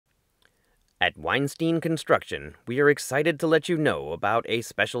At Weinstein Construction, we are excited to let you know about a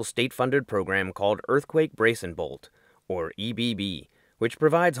special state-funded program called Earthquake Brace and Bolt, or EBB, which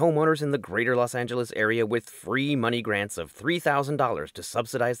provides homeowners in the greater Los Angeles area with free money grants of $3,000 to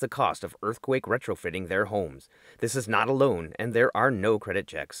subsidize the cost of earthquake retrofitting their homes. This is not a loan, and there are no credit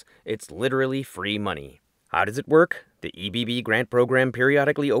checks. It's literally free money. How does it work? The EBB grant program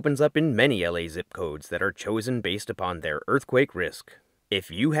periodically opens up in many LA zip codes that are chosen based upon their earthquake risk. If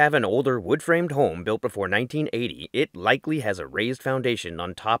you have an older wood-framed home built before 1980, it likely has a raised foundation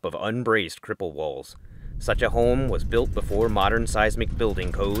on top of unbraced cripple walls. Such a home was built before modern seismic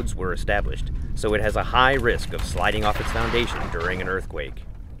building codes were established, so it has a high risk of sliding off its foundation during an earthquake.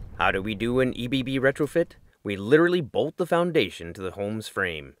 How do we do an EBB retrofit? We literally bolt the foundation to the home's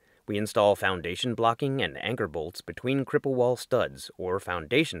frame. We install foundation blocking and anchor bolts between cripple wall studs or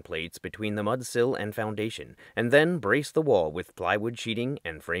foundation plates between the mud sill and foundation, and then brace the wall with plywood sheeting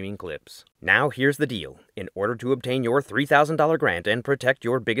and framing clips. Now here's the deal. In order to obtain your $3,000 grant and protect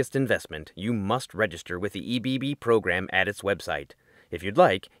your biggest investment, you must register with the EBB program at its website. If you'd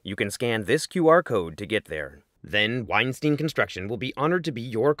like, you can scan this QR code to get there. Then Weinstein Construction will be honored to be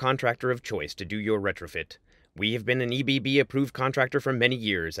your contractor of choice to do your retrofit. We have been an EBB-approved contractor for many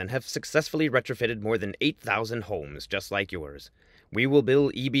years and have successfully retrofitted more than 8,000 homes just like yours. We will bill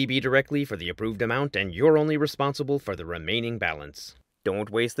EBB directly for the approved amount, and you're only responsible for the remaining balance. Don't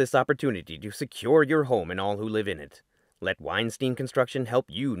waste this opportunity to secure your home and all who live in it. Let Weinstein Construction help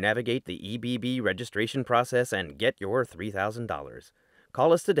you navigate the EBB registration process and get your $3,000.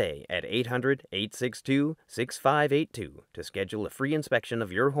 Call us today at 800-862-6582 to schedule a free inspection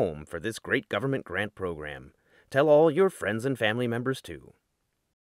of your home for this great government grant program. Tell all your friends and family members too.